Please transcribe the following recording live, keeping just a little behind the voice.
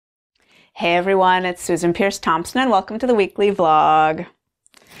Hey everyone, it's Susan Peirce Thompson and welcome to the weekly vlog.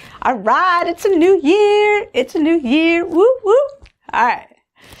 All right, it's a new year. It's a new year. Woo woo. All right.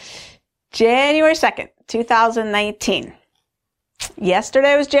 January 2nd, 2019.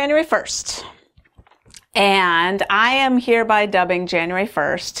 Yesterday was January 1st. And I am hereby dubbing January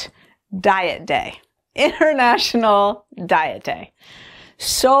 1st Diet Day. International Diet Day.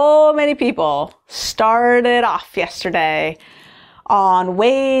 So many people started off yesterday on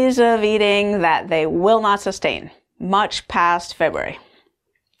ways of eating that they will not sustain, much past February.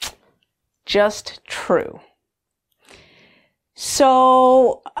 Just true.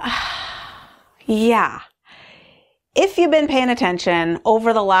 So, yeah. If you've been paying attention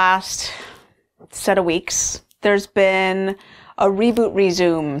over the last set of weeks, there's been a reboot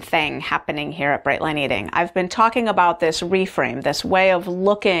resume thing happening here at Bright Line Eating. I've been talking about this reframe, this way of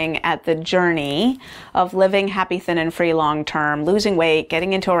looking at the journey of living happy, thin, and free long term, losing weight,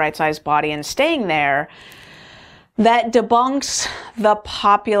 getting into a right-sized body, and staying there, that debunks the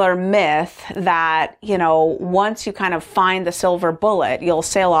popular myth that, once you kind of find the silver bullet, you'll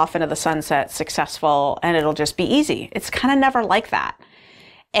sail off into the sunset successful and it'll just be easy. It's kind of never like that.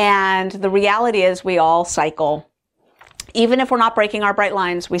 And the reality is we all cycle. Even if we're not breaking our bright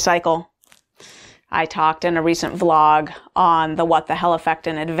lines, we cycle. I talked in a recent vlog on the what the hell effect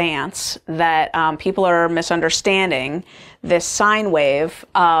in advance that people are misunderstanding this sine wave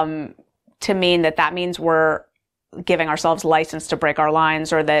to mean that means we're giving ourselves license to break our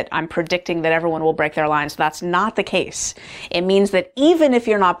lines, or that I'm predicting that everyone will break their lines. That's not the case. It means that even if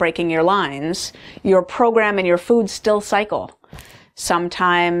you're not breaking your lines, your program and your food still cycle.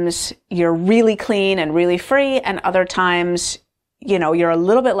 Sometimes you're really clean and really free, and other times, you're a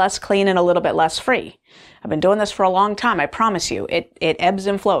little bit less clean and a little bit less free. I've been doing this for a long time. I promise you, it ebbs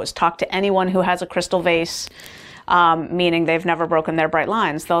and flows. Talk to anyone who has a crystal vase, meaning they've never broken their bright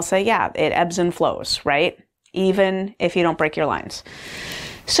lines. They'll say, yeah, it ebbs and flows, right? Even if you don't break your lines.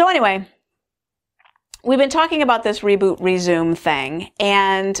 So anyway, we've been talking about this Reboot Resume thing,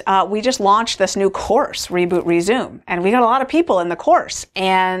 and we just launched this new course, Reboot Resume, and we got a lot of people in the course,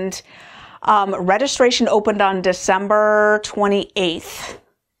 and registration opened on December 28th.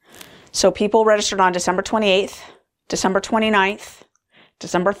 So people registered on December 28th, December 29th,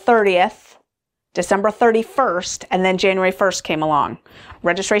 December 30th, December 31st, and then January 1st came along.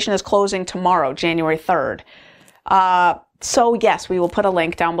 Registration is closing tomorrow, January 3rd. So yes, we will put a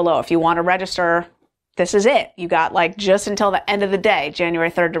link down below. If you want to register, this is it. You got just until the end of the day, January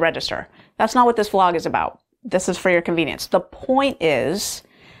 3rd, to register. That's not what this vlog is about. This is for your convenience. The point is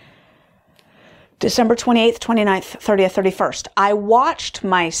December 28th, 29th, 30th, 31st. I watched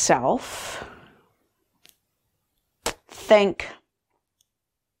myself think,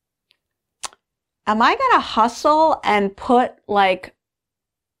 am I going to hustle and put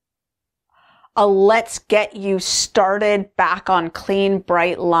a let's get you started back on clean,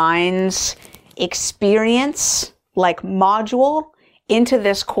 bright lines experience, module, into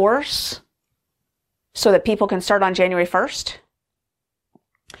this course so that people can start on January 1st?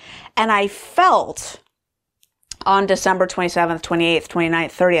 And I felt on December 27th, 28th,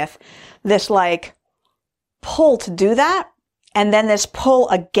 29th, 30th, this pull to do that. And then this pull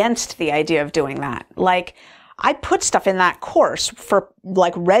against the idea of doing that. I put stuff in that course for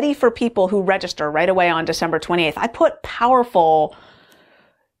ready for people who register right away on December 28th. I put powerful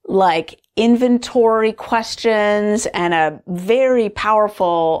inventory questions and a very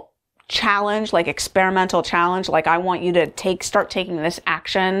powerful challenge, experimental challenge. I want you to start taking this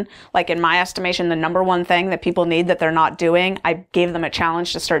action. In my estimation, the number one thing that people need that they're not doing, I gave them a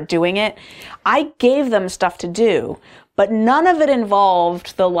challenge to start doing it. I gave them stuff to do, but none of it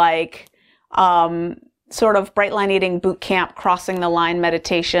involved the sort of Bright Line Eating boot camp, crossing the line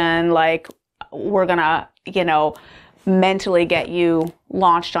meditation. We're gonna, mentally get you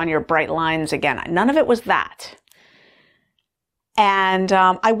launched on your bright lines again. None of it was that. And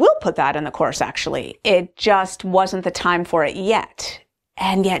I will put that in the course, actually. It just wasn't the time for it yet.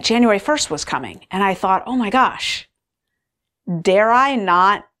 And yet January 1st was coming. And I thought, oh my gosh, dare I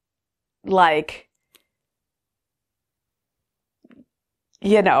not,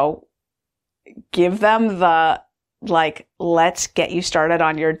 give them the, let's get you started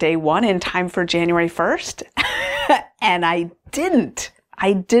on your day one in time for January 1st. And I didn't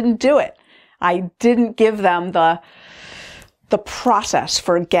do it. I didn't give them the process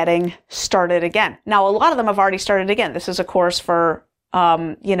for getting started again. Now, a lot of them have already started again. This is a course for,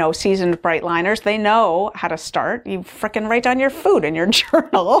 seasoned bright liners. They know how to start. You frickin' write down your food in your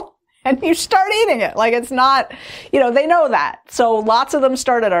journal and you start eating it. It's not, they know that. So lots of them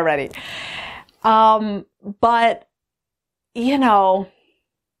started already. But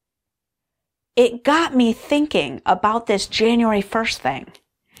it got me thinking about this January 1st thing.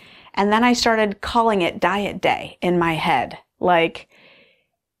 And then I started calling it Diet Day in my head. Like,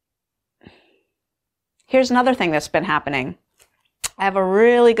 here's another thing that's been happening. I have a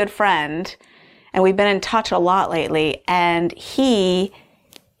really good friend, and we've been in touch a lot lately, and he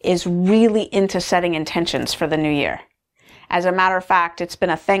is really into setting intentions for the new year. As a matter of fact, it's been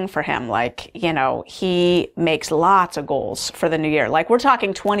a thing for him. Like, you know, he makes lots of goals for the new year. Like, we're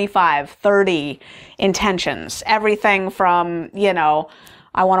talking 25, 30 intentions. Everything from, you know,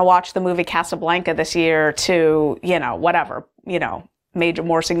 I want to watch the movie Casablanca this year to, you know, whatever, you know, major,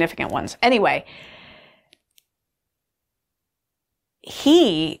 more significant ones. Anyway,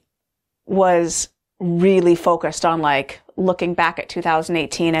 he was really focused on like looking back at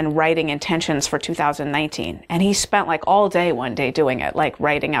 2018 and writing intentions for 2019. And he spent like all day one day doing it, like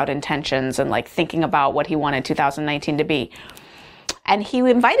writing out intentions and like thinking about what he wanted 2019 to be. And he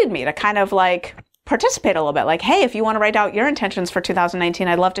invited me to kind of like participate a little bit. Like, hey, if you want to write out your intentions for 2019,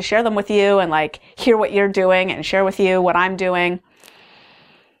 I'd love to share them with you and like hear what you're doing and share with you what I'm doing.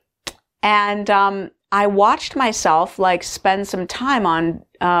 And I watched myself like spend some time on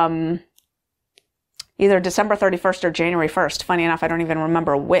either December 31st or January 1st. Funny enough, I don't even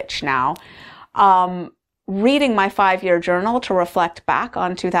remember which now. Reading my 5-year journal to reflect back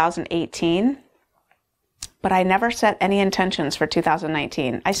on 2018. But I never set any intentions for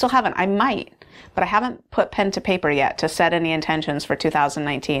 2019. I still haven't. I might, but I haven't put pen to paper yet to set any intentions for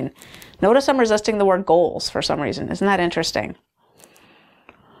 2019. Notice I'm resisting the word goals for some reason. Isn't that interesting?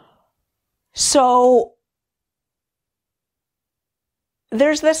 So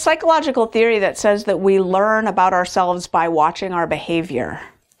there's this psychological theory that says that we learn about ourselves by watching our behavior.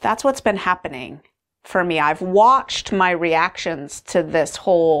 That's what's been happening for me. I've watched my reactions to this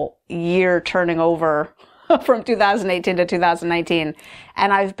whole year turning over from 2018 to 2019,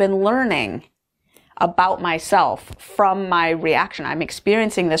 and I've been learning about myself from my reaction. I'm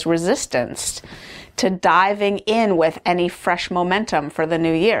experiencing this resistance to diving in with any fresh momentum for the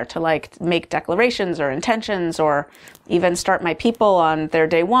new year, to like make declarations or intentions or even start my people on their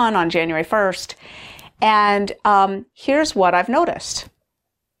day one on January 1st. And here's what I've noticed.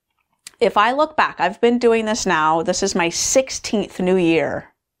 If I look back, I've been doing this now. This is my 16th new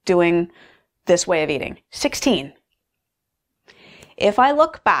year doing this way of eating. 16. If I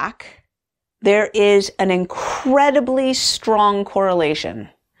look back, there is an incredibly strong correlation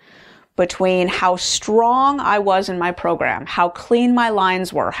between how strong I was in my program, how clean my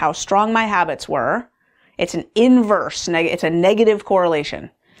lines were, how strong my habits were. It's an inverse, it's a negative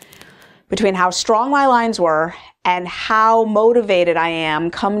correlation between how strong my lines were and how motivated I am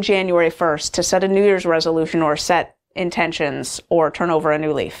come January 1st to set a New Year's resolution or set intentions or turn over a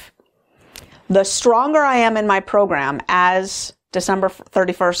new leaf. The stronger I am in my program as December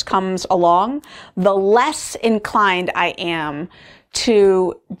 31st comes along, the less inclined I am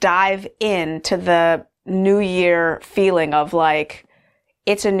to dive into the new year feeling of like,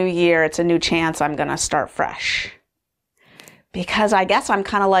 it's a new year, it's a new chance, I'm going to start fresh. Because I guess I'm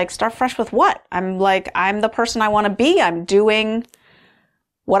kind of like, start fresh with what? I'm like, I'm the person I want to be. I'm doing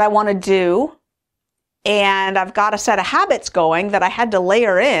what I want to do. And I've got a set of habits going that I had to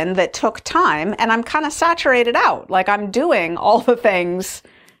layer in that took time. And I'm kind of saturated out. Like I'm doing all the things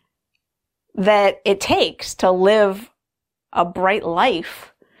that it takes to live a bright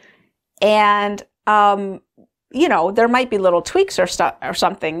life. And, you know, there might be little tweaks or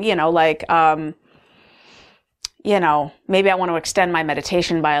something, you know, like, you know, maybe I want to extend my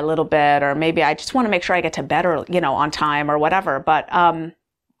meditation by a little bit, or maybe I just want to make sure I get to bed or, you know, on time or whatever. But,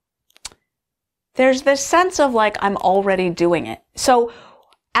 there's this sense of like, I'm already doing it. So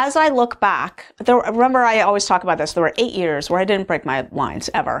as I look back, remember I always talk about this, there were 8 years where I didn't break my lines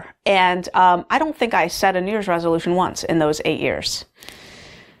ever. And, I don't think I set a New Year's resolution once in those 8 years.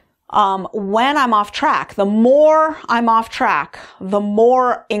 When I'm off track, the more I'm off track, the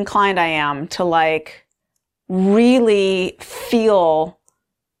more inclined I am to like really feel,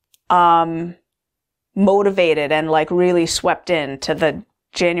 motivated and like really swept into the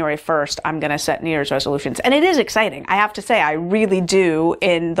January 1st, I'm going to set New Year's resolutions. And it is exciting. I have to say, I really do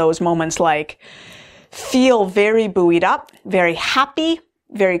in those moments, like feel very buoyed up, very happy,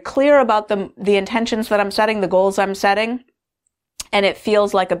 very clear about the intentions that I'm setting, the goals I'm setting. And it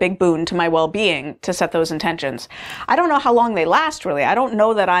feels like a big boon to my well-being to set those intentions. I don't know how long they last, really. I don't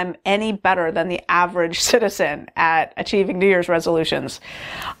know that I'm any better than the average citizen at achieving New Year's resolutions.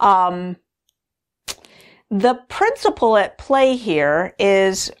 The principle at play here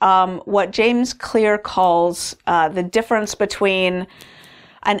is what James Clear calls the difference between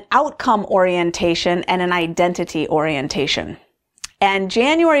an outcome orientation and an identity orientation. And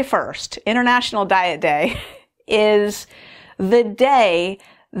January 1st, International Diet Day, is the day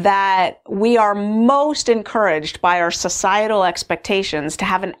that we are most encouraged by our societal expectations to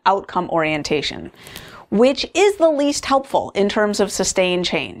have an outcome orientation, which is the least helpful in terms of sustained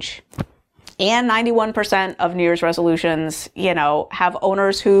change. And 91% of New Year's resolutions, have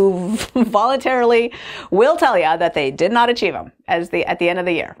owners who voluntarily will tell you that they did not achieve them at the end of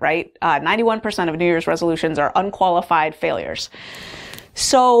the year, right? 91% of New Year's resolutions are unqualified failures.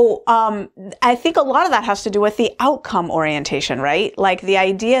 So, I think a lot of that has to do with the outcome orientation, right? Like the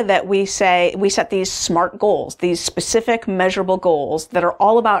idea that we set these SMART goals, these specific measurable goals that are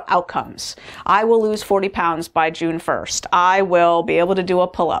all about outcomes. I will lose 40 pounds by June 1st. I will be able to do a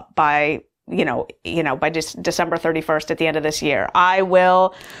pull-up by by December 31st at the end of this year. I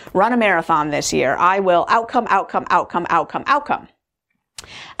will run a marathon this year. I will outcome.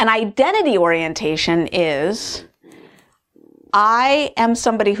 An identity orientation is, I am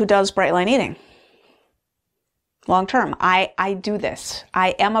somebody who does bright line eating. Long term, I do this. I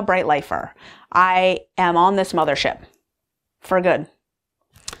am a bright lifer. I am on this mothership for good.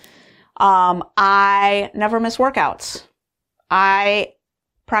 I never miss workouts. I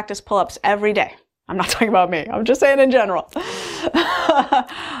practice pull-ups every day. I'm not talking about me. I'm just saying in general.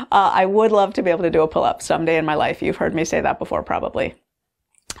 I would love to be able to do a pull-up someday in my life. You've heard me say that before, probably.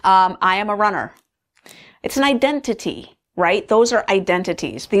 I am a runner. It's an identity, right? Those are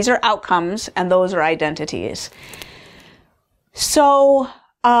identities. These are outcomes, and those are identities. So,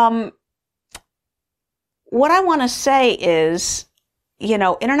 what I want to say is,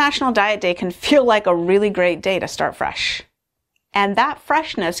 International Diet Day can feel like a really great day to start fresh. And that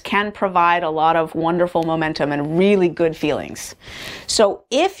freshness can provide a lot of wonderful momentum and really good feelings. So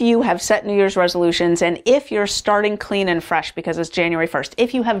if you have set New Year's resolutions and if you're starting clean and fresh because it's January 1st,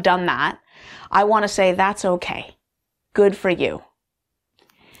 if you have done that, I want to say that's okay. Good for you.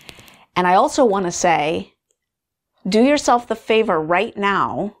 And I also want to say, do yourself the favor right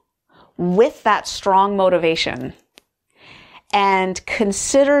now with that strong motivation and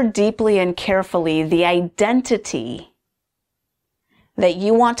consider deeply and carefully the identity that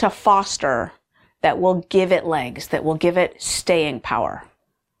you want to foster that will give it legs, that will give it staying power.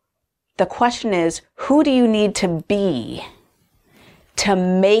 The question is, who do you need to be to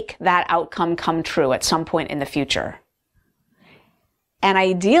make that outcome come true at some point in the future? And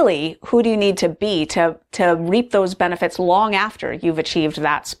ideally, who do you need to be to reap those benefits long after you've achieved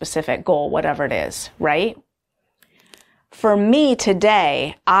that specific goal, whatever it is, right? For me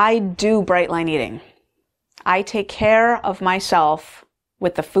today, I do bright line eating. I take care of myself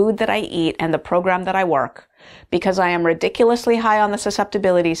with the food that I eat and the program that I work because I am ridiculously high on the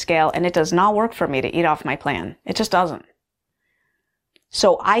susceptibility scale and it does not work for me to eat off my plan. It just doesn't.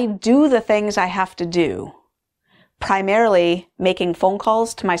 So I do the things I have to do, primarily making phone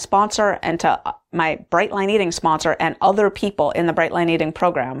calls to my sponsor and to my Bright Line Eating sponsor and other people in the Bright Line Eating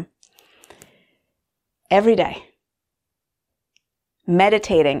program every day,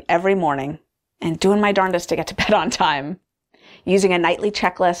 meditating every morning, and doing my darndest to get to bed on time, using a nightly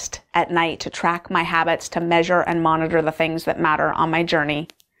checklist at night to track my habits, to measure and monitor the things that matter on my journey,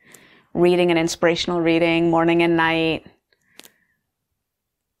 reading an inspirational reading morning and night,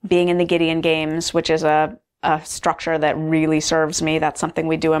 being in the Gideon Games, which is a structure that really serves me. That's something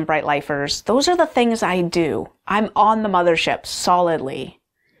we do in Bright Lifers. Those are the things I do. I'm on the mothership solidly.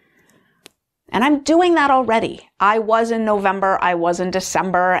 And I'm doing that already. I was in November, I was in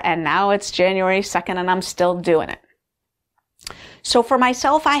December, and now it's January 2nd and I'm still doing it. So for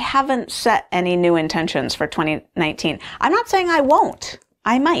myself, I haven't set any new intentions for 2019. I'm not saying I won't.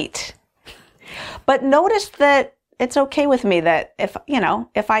 I might. But notice that it's okay with me that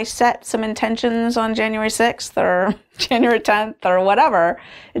if I set some intentions on January 6th or January 10th or whatever,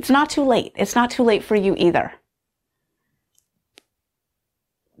 it's not too late. It's not too late for you either.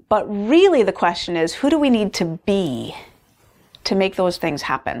 But really the question is, who do we need to be to make those things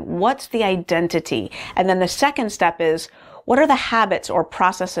happen? What's the identity? And then the second step is, what are the habits or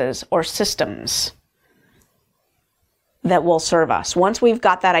processes or systems that will serve us? Once we've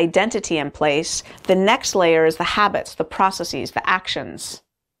got that identity in place, the next layer is the habits, the processes, the actions.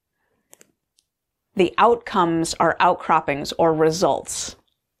 The outcomes are outcroppings or results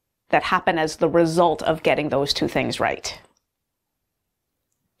that happen as the result of getting those two things right.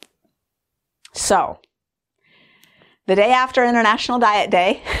 So, the day after International Diet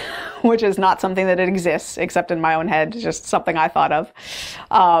Day, which is not something that exists except in my own head, just something I thought of.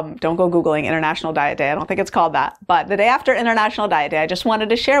 Don't go Googling International Diet Day. I don't think it's called that. But the day after International Diet Day, I just wanted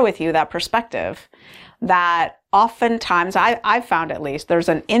to share with you that perspective that oftentimes, I've found at least, there's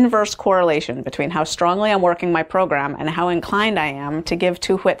an inverse correlation between how strongly I'm working my program and how inclined I am to give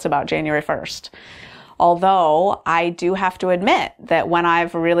two whits about January 1st. Although I do have to admit that when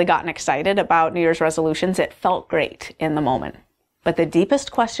I've really gotten excited about New Year's resolutions, it felt great in the moment. But the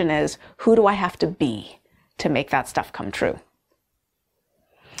deepest question is, who do I have to be to make that stuff come true?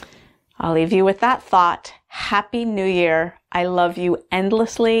 I'll leave you with that thought. Happy New Year. I love you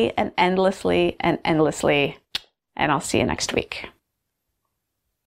endlessly and endlessly and endlessly. And I'll see you next week.